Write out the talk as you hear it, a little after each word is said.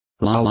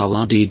La la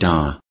la dee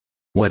da.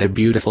 What a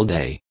beautiful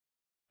day.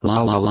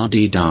 La la la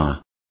dee da.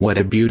 What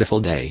a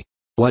beautiful day.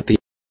 What the?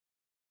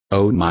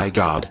 Oh my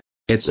god,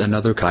 it's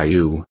another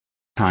Caillou.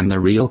 I'm the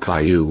real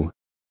Caillou.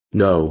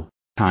 No,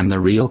 I'm the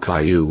real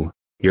Caillou.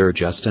 You're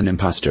just an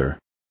imposter.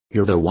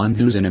 You're the one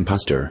who's an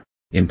imposter.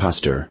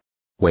 Imposter.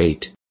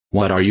 Wait,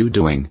 what are you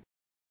doing?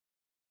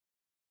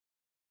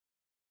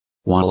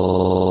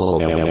 Whoa.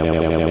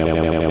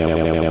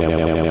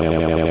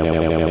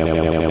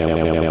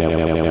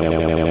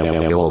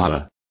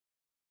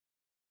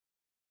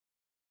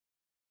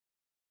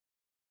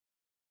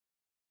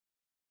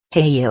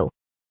 Caillou.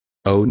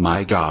 Oh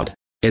my god,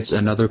 it's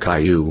another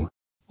Caillou.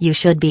 You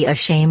should be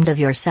ashamed of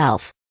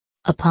yourself.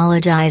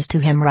 Apologize to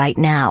him right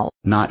now.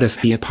 Not if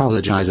he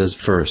apologizes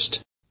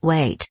first.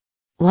 Wait.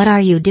 What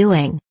are you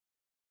doing?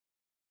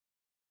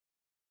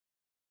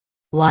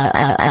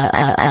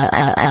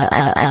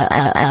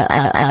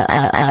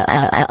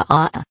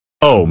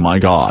 Oh my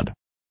god.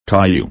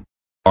 Caillou.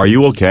 Are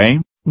you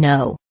okay?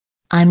 No.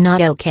 I'm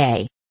not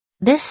okay.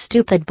 This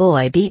stupid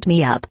boy beat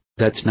me up.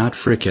 That's not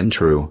frickin'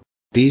 true.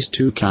 These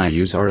two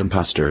Caillous are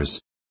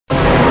imposters.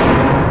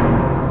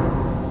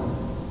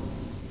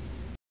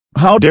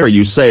 How dare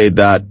you say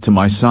that to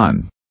my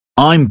son?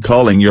 I'm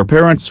calling your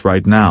parents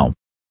right now.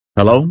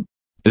 Hello?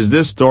 Is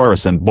this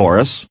Doris and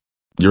Boris?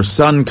 Your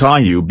son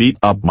Caillou beat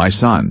up my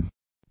son.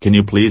 Can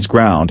you please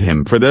ground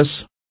him for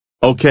this?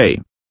 Okay.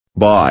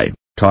 Bye,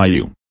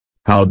 Caillou.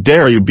 How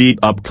dare you beat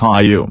up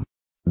Caillou?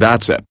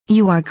 That's it.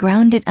 You are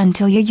grounded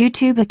until your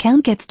YouTube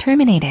account gets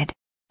terminated.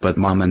 But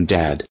Mom and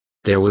Dad,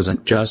 there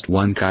wasn't just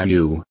one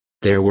Caillou,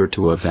 there were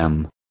two of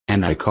them,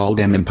 and I called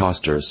them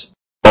imposters.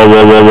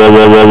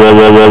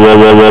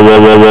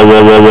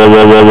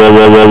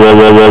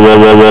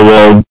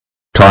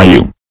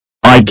 Caillou.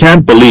 I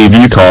can't believe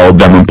you called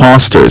them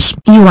imposters.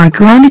 You are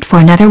grounded for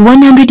another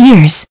 100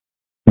 years.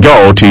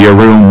 Go to your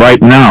room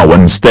right now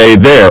and stay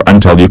there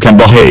until you can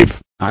behave.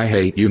 I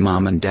hate you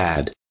Mom and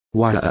Dad.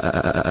 Why?